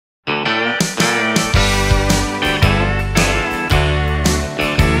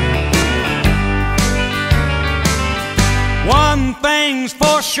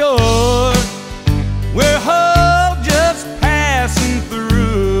North Shore, we're all just passing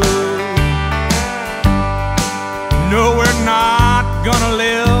through. No, we're not gonna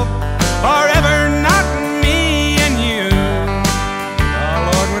live forever, not me and you. Oh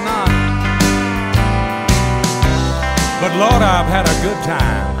Lord, we're not. But Lord, I've had a good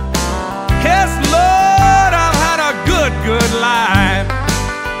time. Yes, Lord, I've had a good life.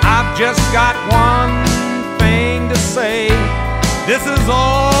 I've just got one thing to say. This is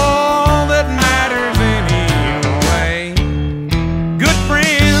all that matters anyway. Good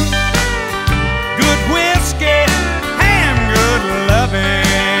friends, good whiskey, and good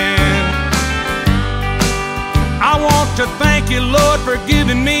loving. I want to thank you, Lord, for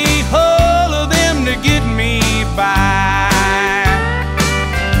giving me all of them to get me by.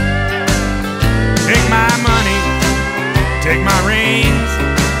 Take my money, take my rings,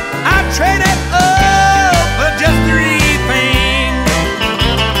 I'd trade it all for just three things.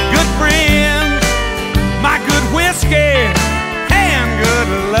 Good friends, my good whiskey, and good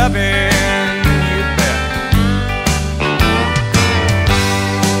loving. You bet.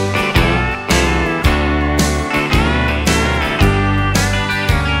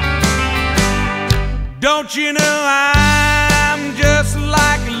 Don't you know I'm just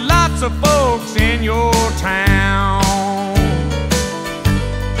like lots of folks in your town?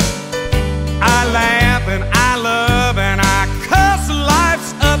 I laugh and I love and I cuss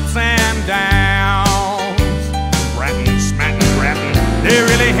life's ups and downs. Rattin', smattin', rappin', there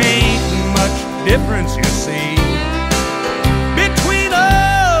really ain't much difference, you see.